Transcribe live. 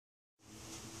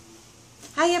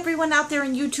Hi everyone out there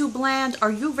in YouTube land.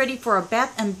 Are you ready for a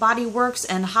Bath & Body Works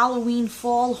and Halloween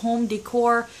fall home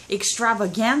decor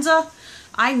extravaganza?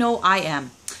 I know I am.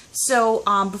 So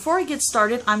before I get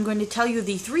started, I'm going to tell you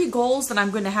the 3 goals that I'm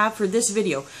going to have for this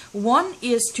video. One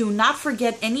is to not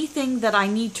forget anything that I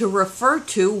need to refer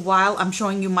to while I'm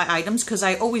showing you my items, because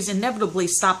I always inevitably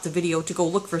stop the video to go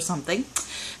look for something.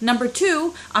 Number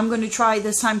 2, I'm going to try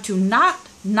this time to not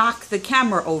knock the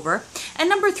camera over. And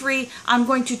number 3, I'm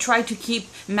going to try to keep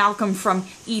Malcolm from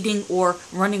eating or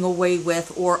running away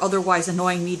with or otherwise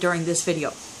annoying me during this video.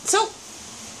 So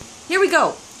here we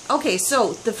go. Okay,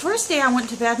 so the first day I went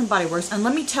to Bath & Body Works, and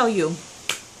let me tell you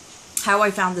how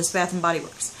I found this Bath & Body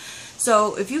Works.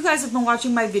 So if you guys have been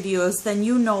watching my videos, then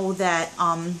you know that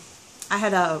I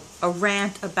had a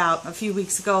rant about a few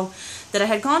weeks ago that I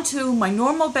had gone to my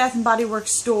normal Bath & Body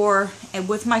Works store and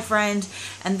with my friend,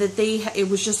 and that it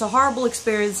was just a horrible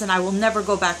experience and I will never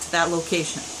go back to that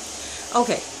location.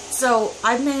 Okay, so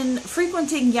I've been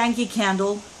frequenting Yankee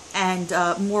Candle and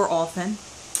more often,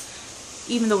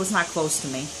 even though it's not close to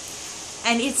me.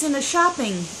 And it's in a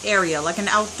shopping area, like an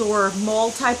outdoor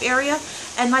mall type area,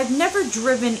 and I've never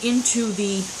driven into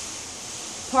the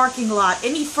parking lot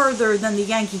any further than the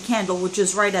Yankee Candle, which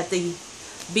is right at the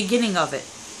beginning of it.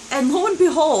 And lo and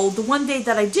behold, the one day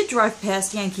that I did drive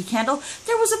past Yankee Candle,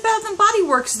 there was a Bath & Body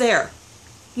Works there,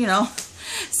 you know.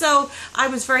 So I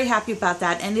was very happy about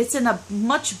that, and it's in a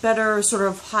much better sort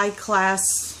of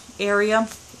high-class area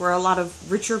where a lot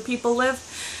of richer people live.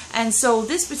 And so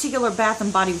this particular Bath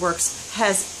 & Body Works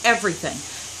has everything.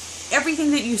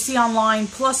 Everything that you see online,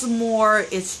 plus more.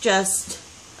 It's just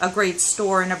a great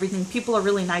store and everything. People are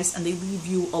really nice, and they leave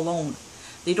you alone.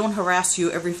 They don't harass you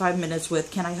every 5 minutes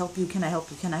with, can I help you, can I help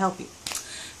you, can I help you?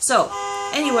 So,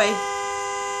 anyway,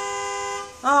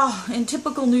 in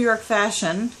typical New York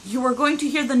fashion, you are going to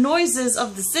hear the noises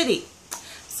of the city.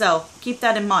 So, keep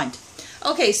that in mind.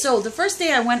 Okay, so the first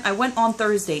day I went on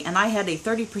Thursday, and I had a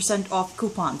 30% off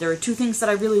coupon. There are 2 things that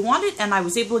I really wanted, and I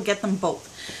was able to get them both.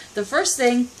 The first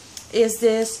thing is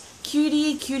this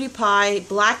Cutie Pie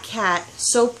Black Cat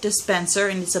soap dispenser,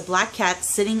 and it's a black cat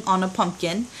sitting on a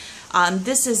pumpkin.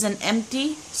 This is an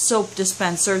empty soap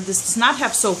dispenser. This does not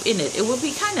have soap in it. It would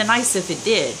be kind of nice if it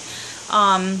did.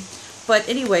 But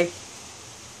anyway,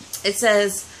 it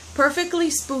says, perfectly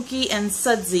spooky and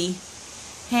sudsy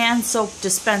hand soap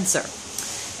dispenser.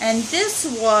 And this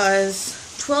was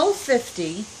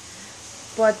 $12.50,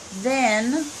 but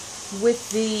then with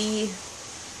the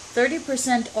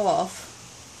 30% off,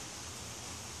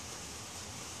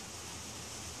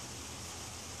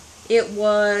 it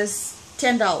was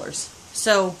 $10.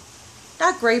 So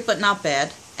not great, but not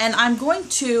bad. And I'm going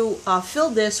to fill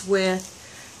this with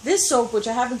this soap, which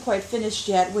I haven't quite finished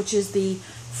yet, which is the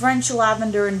French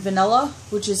Lavender and Vanilla,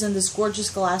 which is in this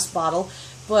gorgeous glass bottle.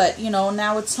 But, you know,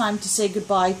 now it's time to say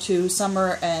goodbye to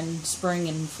summer and spring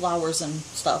and flowers and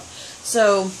stuff.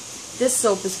 So this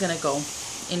soap is going to go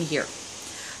in here.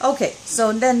 Okay,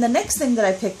 so then the next thing that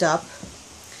I picked up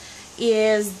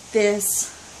is this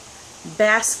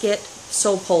basket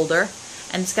soap holder.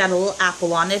 And it's got a little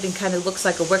apple on it and kind of looks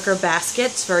like a wicker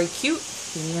basket. It's very cute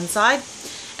on the inside.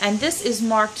 And this is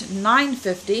marked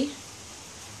 $9.50.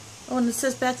 Oh, and it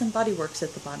says Bath & Body Works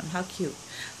at the bottom. How cute.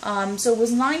 So it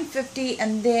was $9.50,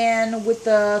 and then with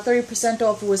the 30%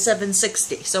 off, it was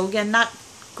 $7.60. So again, not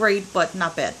great, but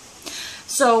not bad.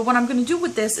 So what I'm going to do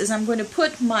with this is I'm going to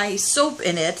put my soap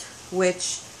in it,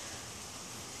 which,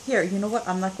 here, you know what?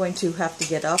 I'm not going to have to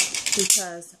get up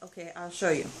because, okay, I'll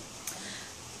show you.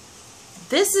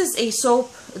 This is a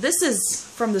soap. This is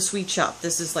from the Sweet Shop.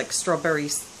 This is like strawberry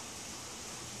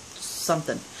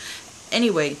something.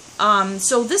 Anyway,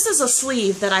 so this is a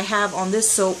sleeve that I have on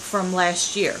this soap from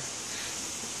last year.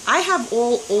 I have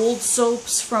all old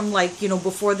soaps from, like, you know,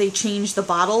 before they changed the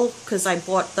bottle, because I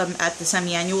bought them at the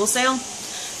semi-annual sale.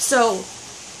 So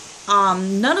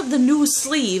none of the new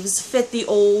sleeves fit the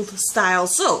old style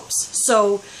soaps.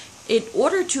 So in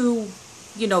order to,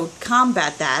 you know,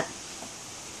 combat that,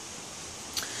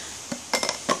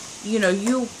 you know,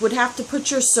 you would have to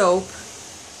put your soap,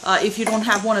 if you don't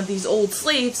have one of these old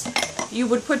sleeves, you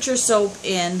would put your soap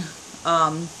in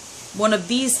one of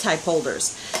these type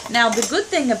holders. Now, the good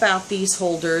thing about these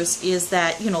holders is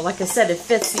that, you know, like I said, it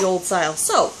fits the old style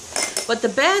soap. But the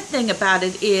bad thing about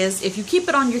it is if you keep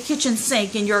it on your kitchen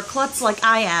sink and you're a klutz like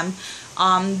I am,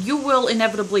 you will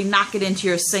inevitably knock it into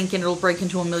your sink and it'll break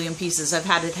into a million pieces. I've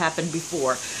had it happen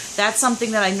before. That's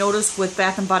something that I noticed with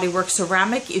Bath & Body Works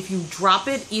ceramic. If you drop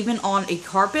it even on a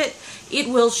carpet, it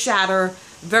will shatter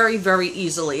very, very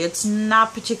easily. It's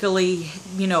not particularly,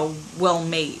 you know, well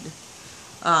made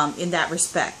in that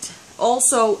respect.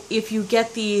 Also, if you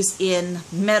get these in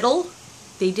metal,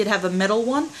 they did have a metal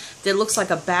one that looks like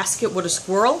a basket with a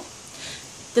squirrel.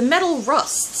 The metal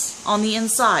rusts on the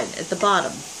inside at the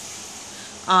bottom.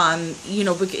 You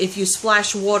know, if you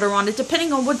splash water on it,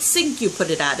 depending on what sink you put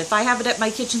it at. If I have it at my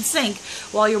kitchen sink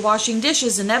while you're washing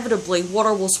dishes, inevitably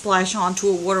water will splash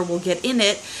onto it, water will get in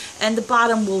it, and the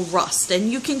bottom will rust. And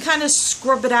you can kind of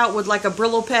scrub it out with like a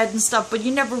Brillo pad and stuff, but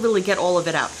you never really get all of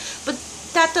it out. But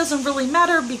that doesn't really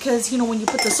matter because, you know, when you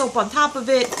put the soap on top of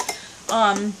it,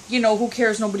 you know, who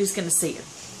cares? Nobody's going to see it.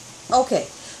 Okay,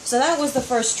 so that was the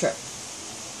first trip.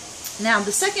 Now,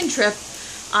 the second trip,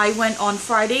 I went on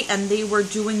Friday and they were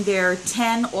doing their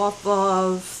 10 off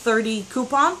of 30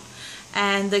 coupon,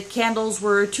 and the candles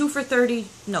were 2 for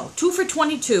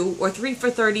 22 or 3 for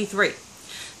 33.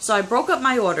 So I broke up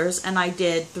my orders and I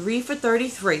did 3 for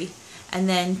 33 and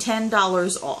then $10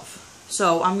 off.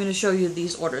 So I'm going to show you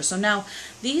these orders. So now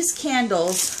these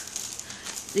candles,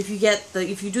 if you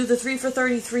do the 3 for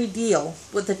 33 deal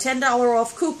with the $10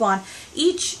 off coupon,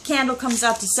 each candle comes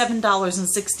out to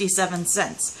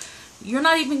 $7.67. You're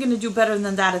not even going to do better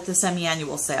than that at the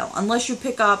semi-annual sale, unless you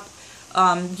pick up,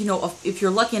 you know, if you're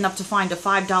lucky enough to find a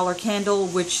 $5 candle,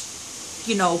 which,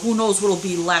 you know, who knows what'll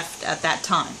be left at that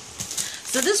time.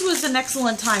 So this was an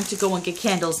excellent time to go and get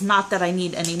candles, not that I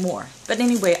need any more. But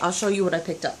anyway, I'll show you what I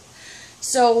picked up.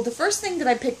 So the first thing that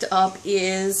I picked up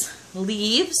is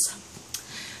leaves.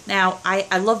 Now,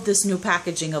 I love this new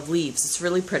packaging of leaves. It's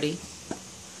really pretty.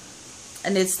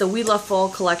 And it's the We Love Fall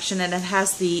collection, and it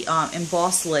has the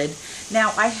embossed lid.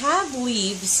 Now, I have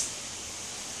leaves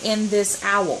in this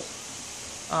owl.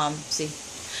 See?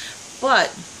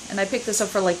 But, and I picked this up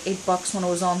for like $8 when it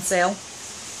was on sale.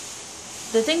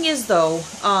 The thing is, though,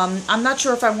 I'm not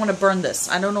sure if I want to burn this.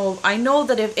 I don't know. I know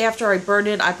that if after I burn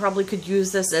it, I probably could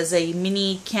use this as a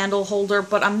mini candle holder,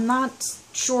 but I'm not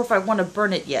sure if I want to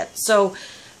burn it yet. So,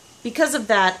 because of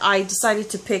that, I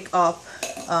decided to pick up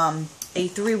a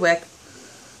 3-wick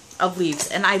of leaves,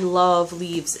 and I love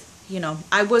leaves. You know,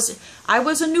 I was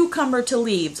a newcomer to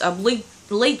leaves, a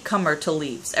latecomer to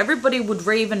leaves. Everybody would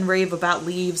rave and rave about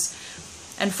leaves,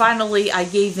 and finally I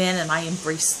gave in and I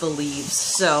embraced the leaves.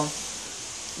 So,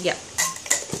 yeah.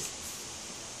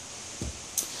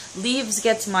 Leaves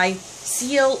gets my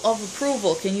seal of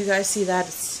approval. Can you guys see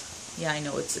that? Yeah, I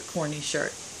know it's a corny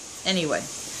shirt. Anyway,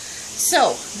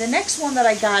 so the next one that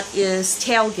I got is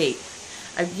Tailgate.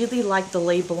 I really like the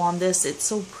label on this. It's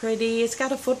so pretty. It's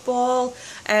got a football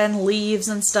and leaves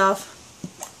and stuff.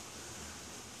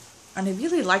 And I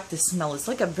really like the smell. It's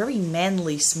like a very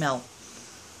manly smell.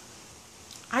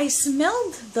 I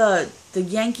smelled the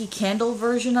Yankee Candle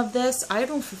version of this. I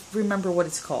don't remember what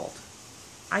it's called.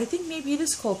 I think maybe it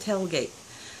is called Tailgate.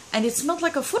 And it smelled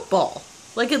like a football.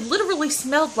 Like it literally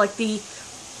smelled like the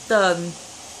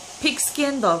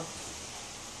pigskin,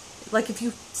 like if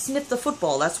you sniff the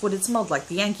football, that's what it smelled like,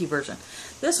 the Yankee version.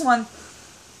 This one,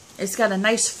 it's got a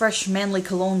nice, fresh, manly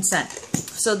cologne scent.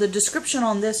 So the description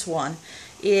on this one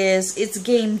is, it's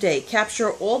game day.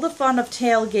 Capture all the fun of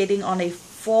tailgating on a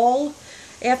fall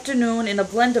afternoon in a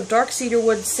blend of dark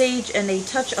cedarwood, sage, and a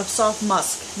touch of soft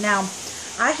musk. Now,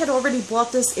 I had already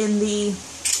bought this in the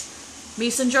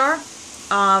mason jar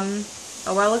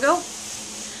a while ago.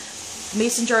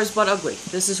 Mason jar is but ugly.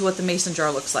 This is what the mason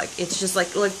jar looks like. It's just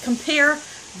like compare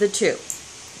the two.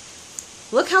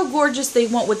 Look how gorgeous they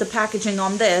went with the packaging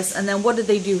on this, and then what did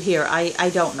they do here? I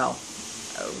don't know.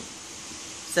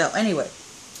 So anyway,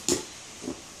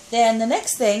 then the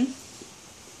next thing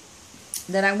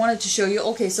that I wanted to show you.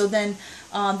 Okay, so then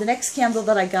the next candle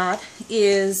that I got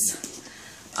is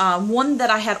one that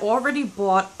I had already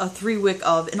bought a 3-wick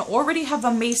of and already have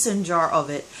a mason jar of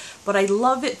it. But I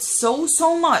love it so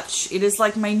much. It is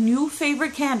like my new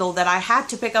favorite candle that I had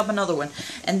to pick up another one.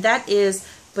 And that is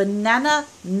Banana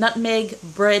Nutmeg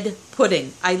Bread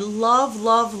Pudding. I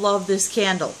love this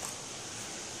candle.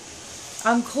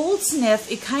 Cold sniff,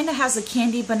 it kind of has a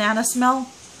candy banana smell.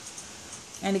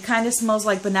 And it kind of smells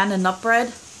like banana nut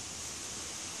bread.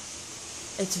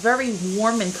 It's very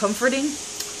warm and comforting.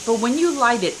 But when you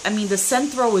light it, I mean, the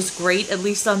scent throw is great, at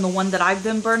least on the one that I've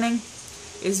been burning.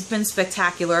 It's been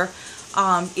spectacular.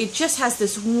 It just has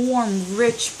this warm,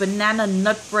 rich banana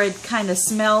nut bread kind of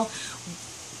smell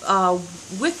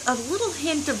with a little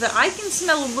hint of that. I can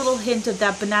smell a little hint of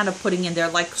that banana pudding in there,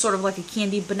 like sort of like a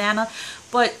candied banana.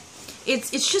 But it's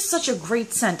just such a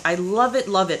great scent. I love it,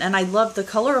 and I love the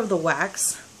color of the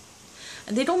wax.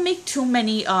 And they don't make too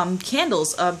many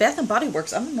candles. Bath and Body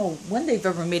Works, I don't know when they've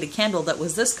ever made a candle that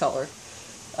was this color.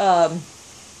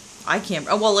 I can't,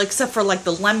 well, except for like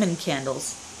the lemon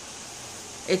candles.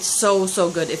 It's so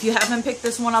good. If you haven't picked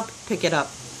this one up, pick it up.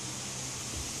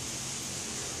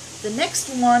 The next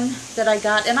one that I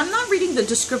got, and I'm not reading the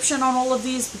description on all of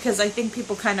these because I think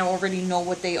people kind of already know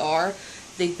what they are.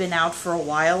 They've been out for a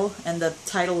while, and the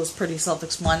title is pretty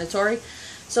self-explanatory.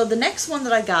 So the next one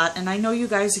that I got, and I know you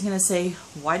guys are going to say,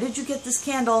 why did you get this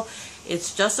candle?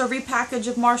 It's just a repackage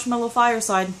of Marshmallow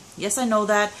Fireside. Yes, I know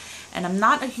that, and I'm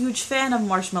not a huge fan of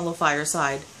Marshmallow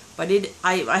Fireside, but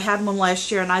I had one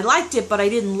last year, and I liked it, but I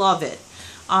didn't love it.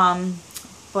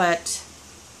 But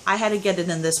I had to get it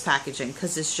in this packaging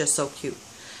because it's just so cute.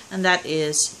 And that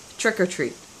is Trick or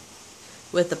Treat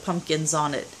with the pumpkins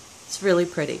on it. It's really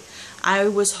pretty. I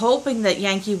was hoping that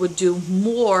Yankee would do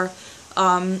more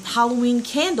Halloween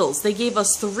candles. They gave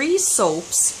us 3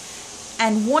 soaps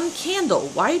and 1 candle.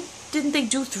 Why didn't they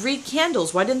do 3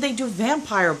 candles? Why didn't they do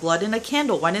vampire blood in a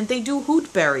candle? Why didn't they do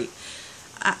hootberry?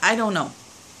 I don't know.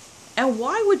 And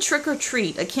why would Trick or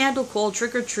Treat, a candle called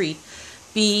Trick or Treat,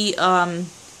 be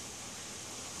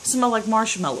smell like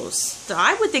marshmallows?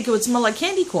 I would think it would smell like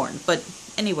candy corn, but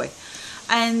anyway.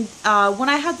 And when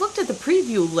I had looked at the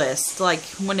preview list, like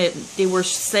when they were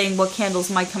saying what candles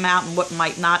might come out and what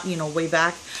might not, you know, way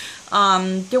back,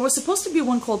 there was supposed to be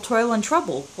one called Toil and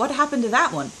Trouble. What happened to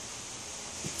that one?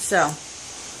 So,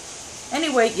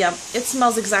 anyway, yeah, it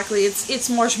smells exactly, it's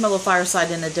Marshmallow Fireside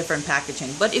in a different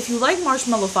packaging. But if you like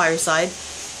Marshmallow Fireside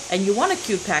and you want a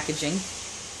cute packaging,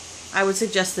 I would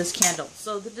suggest this candle.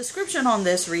 So the description on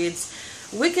this reads,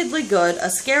 wickedly good, a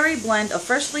scary blend of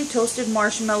freshly toasted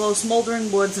marshmallow, smoldering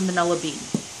woods, and vanilla bean.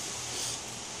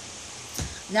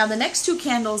 Now the next 2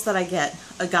 candles that I got,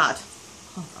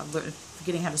 I'm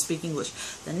forgetting how to speak English.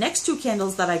 The next 2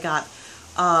 candles that I got,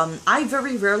 I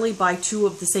very rarely buy 2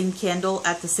 of the same candle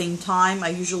at the same time. I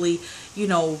usually, you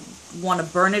know, want to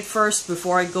burn it first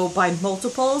before I go buy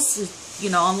multiples, you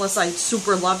know, unless I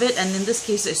super love it. And in this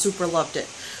case, I super loved it,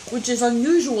 which is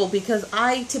unusual because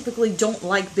I typically don't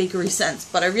like bakery scents,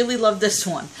 but I really love this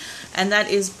one. And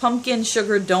that is Pumpkin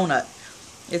Sugar Donut.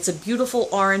 It's a beautiful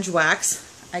orange wax.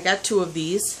 I got 2 of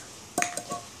these.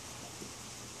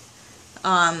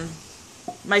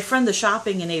 My friend, the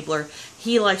shopping enabler,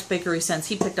 he likes bakery scents.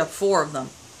 He picked up 4 of them.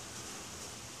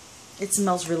 It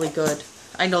smells really good.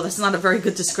 I know that's not a very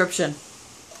good description.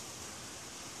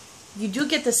 You do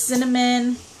get the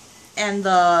cinnamon and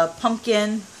the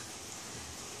pumpkin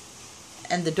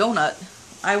and the donut.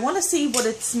 I want to see what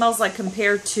it smells like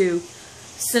compared to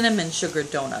cinnamon sugar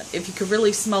donut. If you could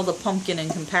really smell the pumpkin in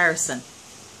comparison.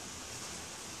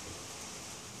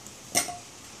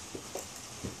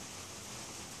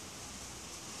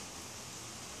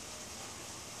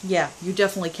 Yeah, you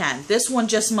definitely can. This one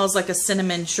just smells like a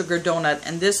cinnamon sugar donut,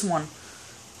 and this one,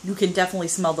 you can definitely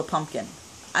smell the pumpkin.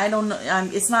 I don't know,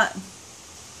 it's not,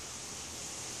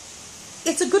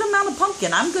 it's a good amount of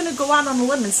pumpkin. I'm going to go out on a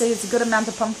limb and say it's a good amount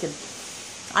of pumpkin.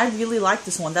 I really like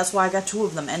this one. That's why I got 2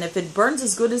 of them. And if it burns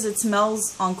as good as it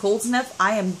smells on Cold Sniff,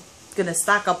 I am going to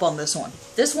stock up on this one.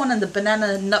 This one and the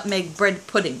banana nutmeg bread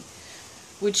pudding,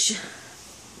 which,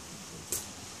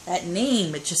 that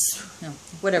name, it just, you know,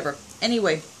 whatever.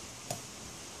 Anyway,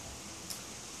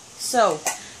 so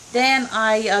then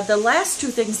the last 2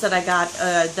 things that I got,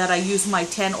 that I used my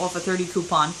 10 off of 30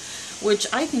 coupon, which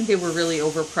I think they were really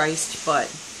overpriced, but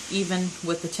even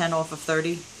with the 10 off of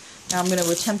 30. Now I'm going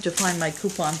to attempt to find my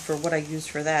coupon for what I used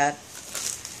for that.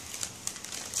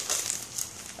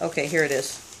 Okay, here it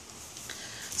is.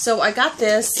 So I got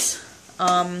this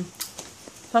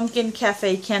Pumpkin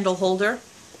Cafe candle holder.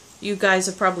 You guys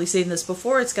have probably seen this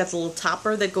before. It's got the little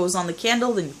topper that goes on the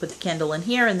candle, then you put the candle in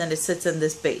here, and then it sits in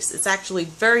this base. It's actually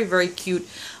very, very cute.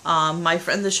 My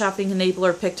friend, the shopping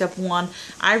enabler, picked up one.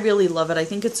 I really love it. I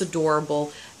think it's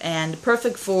adorable and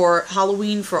perfect for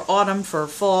Halloween, for autumn, for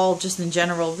fall, just in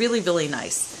general. Really, really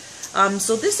nice.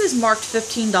 So this is marked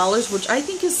 $15, which I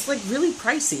think is like really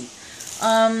pricey.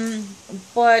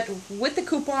 But with the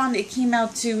coupon, it came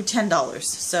out to $10,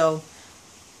 so,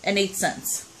 and 8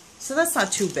 cents. So that's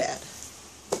not too bad.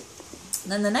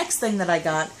 Then the next thing that I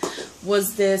got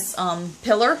was this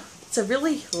pillar. It's a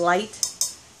really light,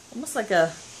 almost like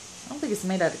a, I don't think it's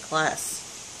made out of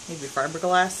glass. Maybe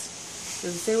fiberglass.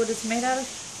 Does it say what it's made out of?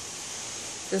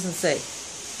 Doesn't say.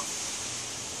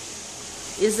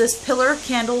 Is this pillar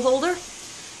candle holder.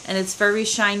 And it's very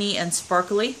shiny and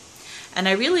sparkly. And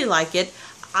I really like it.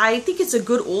 I think it's a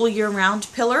good all year round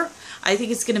pillar. I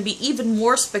think it's going to be even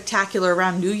more spectacular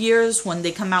around New Year's when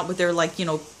they come out with their, like, you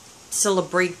know,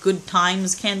 celebrate good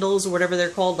times candles or whatever they're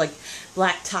called, like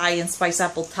black tie and spice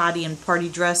apple toddy and party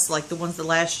dress, like the ones that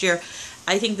last year.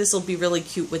 I think this will be really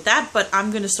cute with that, but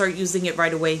I'm going to start using it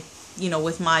right away, you know,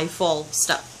 with my fall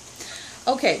stuff.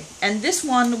 Okay, and this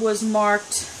one was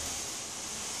marked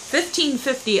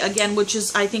 $15.50 again, which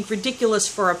is, I think, ridiculous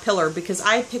for a pillar, because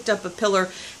I picked up a pillar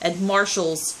at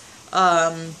Marshall's,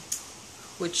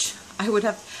 which I would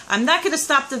have. I'm not going to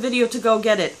stop the video to go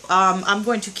get it. I'm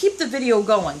going to keep the video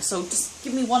going, so just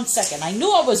give me 1 second. I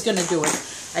knew I was going to do it.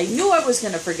 I knew I was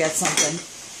going to forget something.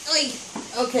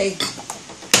 Okay.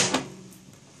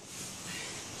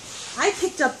 I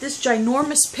picked up this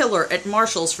ginormous pillar at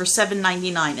Marshall's for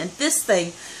 $7.99, and this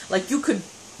thing, like, you could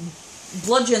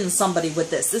bludgeon somebody with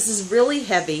this. This is really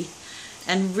heavy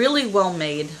and really well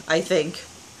made, I think.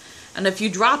 And if you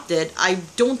dropped it, I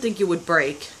don't think it would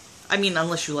break. I mean,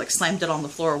 unless you like slammed it on the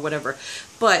floor or whatever.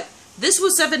 But this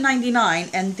was $7.99,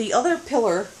 and the other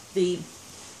pillar, the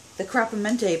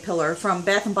Crapamente pillar from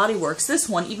Bath and Body Works, this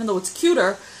one, even though it's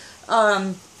cuter,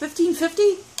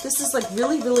 $15.50. This is like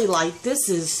really, really light. This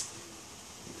is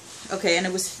okay, and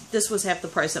this was half the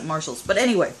price at Marshall's. But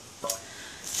anyway,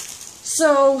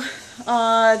 so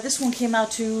this one came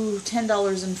out to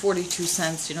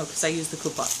 $10.42, you know, because I used the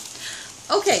coupon.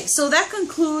 Okay, so that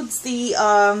concludes the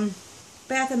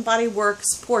Bath and Body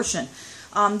Works portion.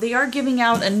 They are giving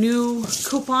out a new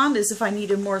coupon as if I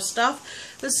needed more stuff.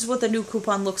 This is what the new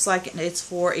coupon looks like, and it's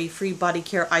for a free body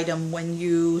care item when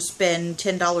you spend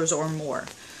 $10 or more.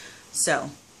 So,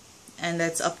 and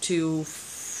that's up to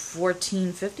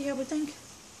 $14.50, I would think.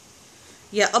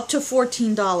 Yeah, up to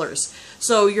 $14.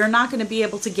 So you're not going to be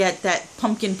able to get that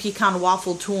pumpkin pecan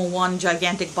waffle 2-in-1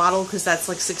 gigantic bottle, because that's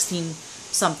like 16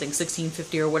 something,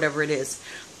 $16.50 or whatever it is.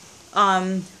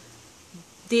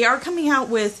 They are coming out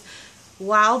with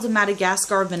Wild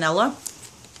Madagascar Vanilla.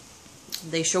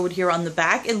 They show it here on the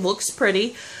back. It looks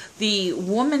pretty. The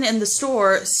woman in the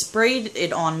store sprayed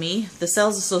it on me. The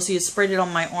sales associate sprayed it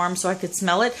on my arm so I could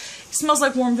smell it. It smells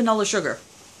like warm vanilla sugar.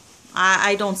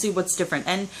 I don't see what's different.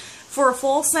 And for a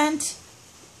fall scent,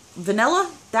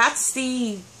 vanilla, that's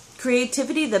the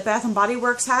creativity that Bath and Body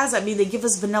Works has. I mean, they give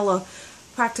us vanilla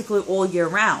practically all year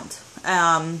round.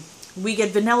 We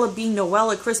get vanilla bean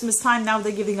Noel at Christmas time. Now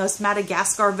they're giving us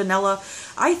Madagascar vanilla.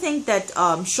 I think that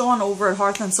Sean over at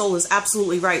Hearth and Soul is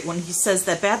absolutely right when he says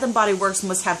that Bath and Body Works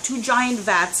must have 2 giant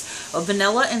vats of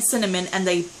vanilla and cinnamon, and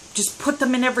they just put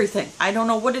them in everything. I don't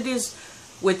know what it is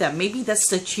with them. Maybe that's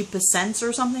the cheapest scents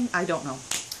or something. I don't know.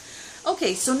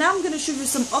 Okay, so now I'm going to show you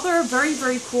some other very,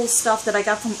 very cool stuff that I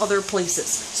got from other places.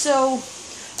 So,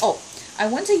 I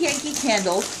went to Yankee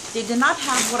Candle. They did not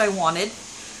have what I wanted.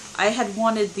 I had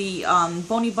wanted the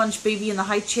Boney Bunch Baby in the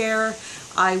High Chair.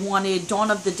 I wanted Dawn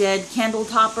of the Dead Candle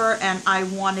Topper, and I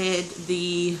wanted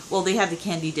the, well, they had the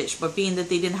candy dish, but being that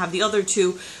they didn't have the other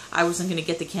two, I wasn't going to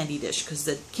get the candy dish, because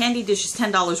the candy dish is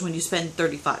 $10 when you spend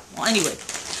 $35. Well, anyway,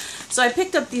 so I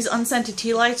picked up these unscented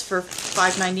tea lights for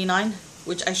 $5.99,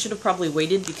 which I should have probably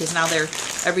waited, because now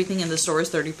everything in the store is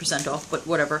 30% off, but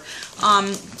whatever.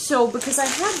 So, because I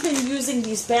have been using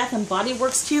these Bath and Body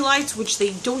Works tea lights, which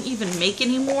they don't even make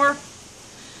anymore.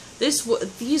 These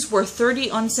were 30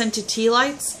 unscented tea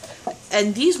lights,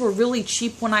 and these were really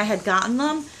cheap when I had gotten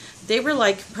them. They were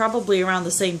like probably around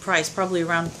the same price, probably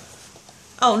around,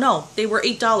 oh no, they were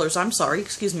 $8, I'm sorry,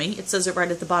 excuse me, it says it right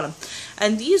at the bottom.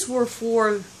 And these were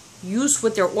for use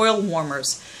with their oil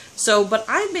warmers. So, but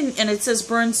I've been, and it says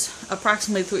burns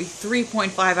approximately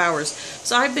 3.5 hours.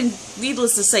 So I've been,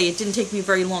 needless to say, it didn't take me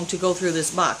very long to go through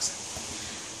this box.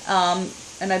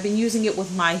 And I've been using it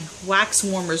with my wax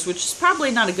warmers, which is probably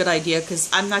not a good idea because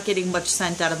I'm not getting much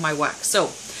scent out of my wax.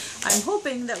 So I'm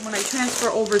hoping that when I transfer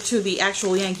over to the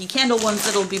actual Yankee Candle ones,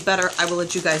 it'll be better. I will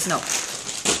let you guys know.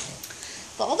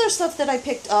 The other stuff that I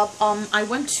picked up, I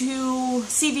went to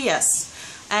CVS.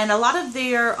 And a lot of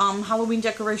their Halloween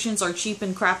decorations are cheap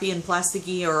and crappy and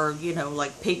plasticky, or, you know,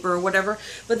 like paper or whatever.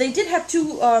 But they did have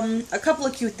a couple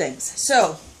of cute things.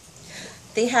 So,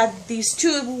 they had these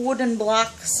 2 wooden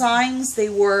block signs. They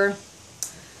were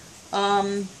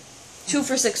 2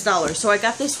 for $6. So I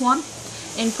got this one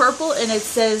in purple, and it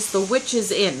says, "The Witch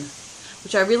is In,"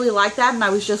 which I really like that. And I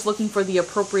was just looking for the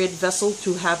appropriate vessel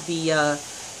to have the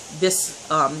this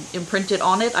imprinted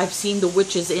on it. I've seen "The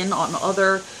Witch is In" on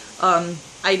other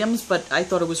items, but I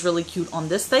thought it was really cute on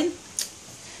this thing.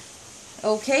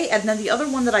 Okay, and then the other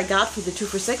one that I got for the 2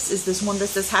 for $6 is this one that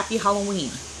says "Happy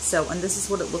Halloween." So, and this is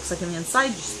what it looks like on the inside.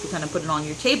 You just kind of put it on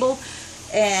your table,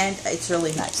 and it's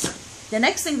really nice. The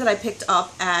next thing that I picked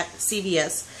up at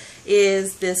CVS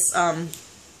is this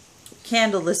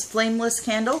candle, this flameless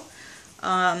candle.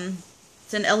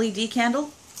 It's an LED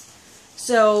candle.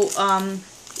 So,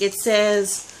 it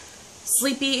says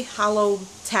Sleepy Hollow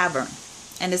Tavern.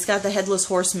 And it's got the Headless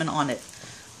Horseman on it.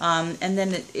 And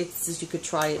then it says you could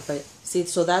try it, but see,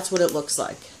 so that's what it looks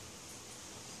like.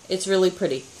 It's really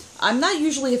pretty. I'm not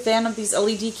usually a fan of these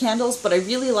LED candles, but I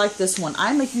really like this one.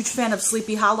 I'm a huge fan of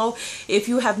Sleepy Hollow. If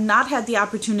you have not had the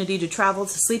opportunity to travel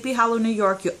to Sleepy Hollow, New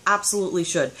York, you absolutely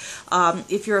should.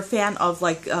 If you're a fan of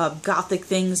like gothic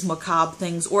things, macabre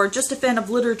things, or just a fan of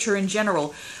literature in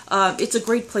general, it's a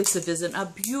great place to visit. A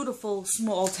beautiful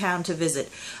small town to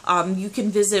visit. You can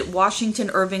visit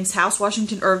Washington Irving's house.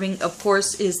 Washington Irving, of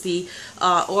course, is the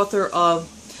author of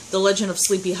The Legend of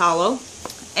Sleepy Hollow.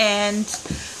 And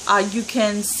you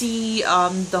can see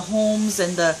the homes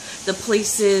and the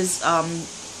places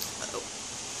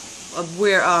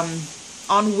where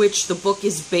on which the book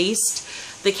is based.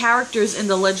 The characters in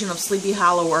The Legend of Sleepy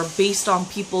Hollow are based on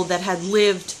people that had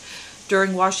lived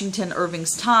during Washington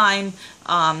Irving's time,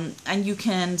 and you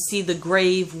can see the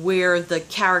grave where the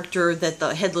character that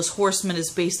the Headless Horseman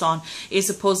is based on is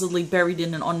supposedly buried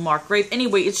in an unmarked grave.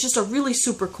 Anyway, it's just a really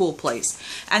super cool place,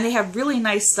 and they have really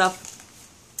nice stuff.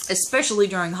 Especially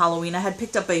during Halloween. I had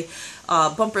picked up a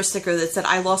bumper sticker that said,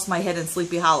 "I lost my head in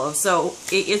Sleepy Hollow." So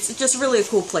it's just really a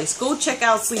cool place. Go check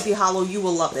out Sleepy Hollow. You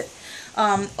will love it.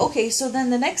 Okay, so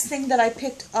then the next thing that I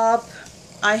picked up,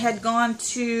 I had gone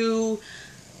to...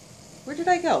 Where did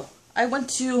I go? I went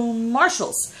to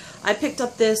Marshall's. I picked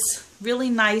up this really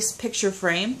nice picture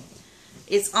frame.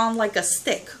 It's on like a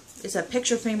stick. It's a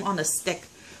picture frame on a stick.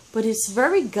 But it's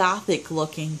very gothic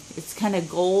looking. It's kind of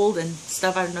gold and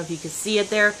stuff. I don't know if you can see it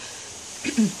there.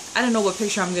 I don't know what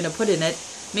picture I'm going to put in it.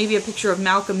 Maybe a picture of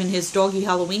Malcolm in his doggy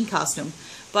Halloween costume.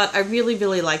 But I really,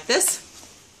 really like this.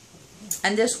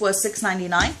 And this was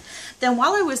 $6.99. Then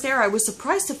while I was there, I was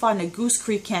surprised to find a Goose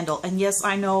Creek candle. And yes,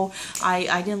 I know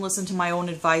I didn't listen to my own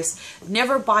advice.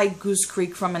 Never buy Goose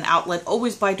Creek from an outlet.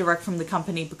 Always buy direct from the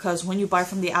company, because when you buy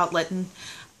from the outlet,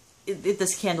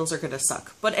 these candles are going to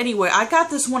suck. But anyway, I got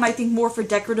this one, I think, more for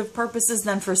decorative purposes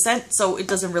than for scent, so it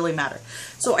doesn't really matter.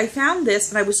 So I found this,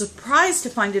 and I was surprised to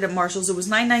find it at Marshall's. It was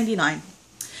 $9.99.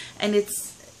 And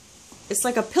it's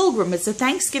like a pilgrim. It's a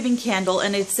Thanksgiving candle,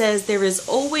 and it says there is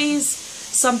always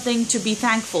something to be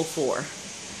thankful for.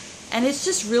 And it's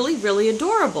just really, really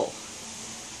adorable.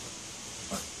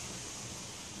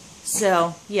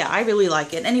 So, yeah, I really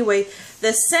like it. Anyway,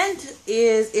 the scent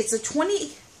is, it's a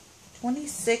 26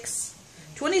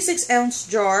 ounce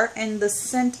jar, and the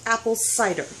scent apple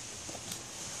cider.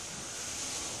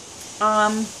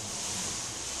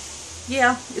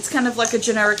 Yeah, it's kind of like a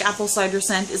generic apple cider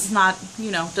scent. It's not, you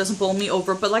know, doesn't bowl me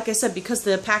over, but like I said, because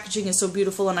the packaging is so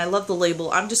beautiful and I love the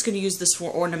label, I'm just going to use this for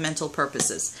ornamental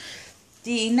purposes.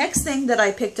 The next thing that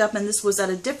I picked up, and this was at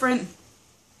a different,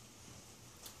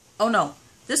 oh no,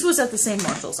 this was at the same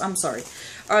Marshall's, I'm sorry,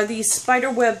 are these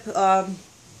spiderweb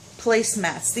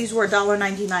placemats. These were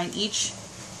 $1.99 each.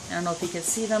 I don't know if you can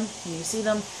see them. Can you see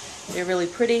them? They're really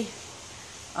pretty.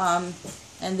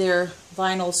 And they're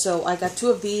vinyl, so I got 2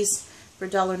 of these for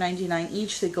 $1.99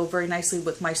 each. They go very nicely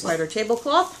with my spider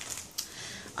tablecloth.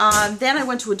 Then I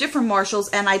went to a different Marshall's,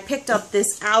 and I picked up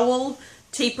this owl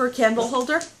taper candle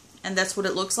holder, and that's what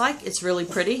it looks like. It's really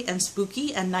pretty and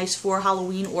spooky and nice for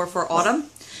Halloween or for autumn.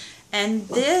 And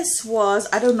this was,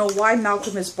 I don't know why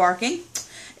Malcolm is barking.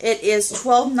 It is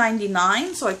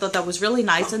 $12.99, so I thought that was really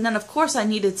nice. And then, of course, I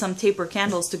needed some taper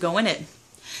candles to go in it.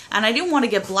 And I didn't want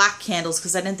to get black candles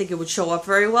because I didn't think it would show up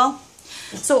very well.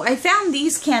 So I found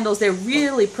these candles. They're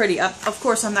really pretty. Of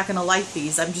course, I'm not going to light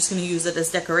these. I'm just going to use it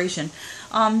as decoration.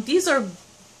 These are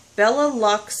Bella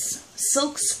Lux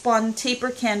Silk Spun Taper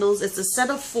Candles. It's a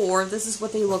set of 4. This is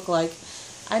what they look like.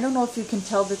 I don't know if you can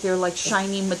tell that they're like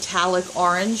shiny metallic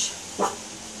orange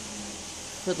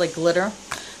with like glitter.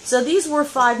 So these were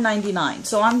 $5.99.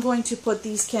 So I'm going to put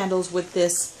these candles with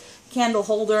this candle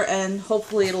holder, and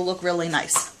hopefully it'll look really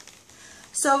nice.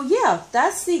 So yeah,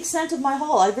 that's the extent of my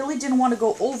haul. I really didn't want to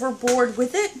go overboard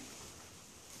with it.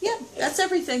 Yeah, that's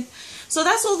everything. So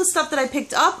that's all the stuff that I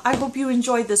picked up. I hope you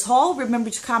enjoyed this haul. Remember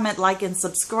to comment, like, and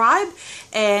subscribe.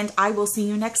 And I will see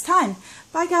you next time.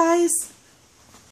 Bye, guys.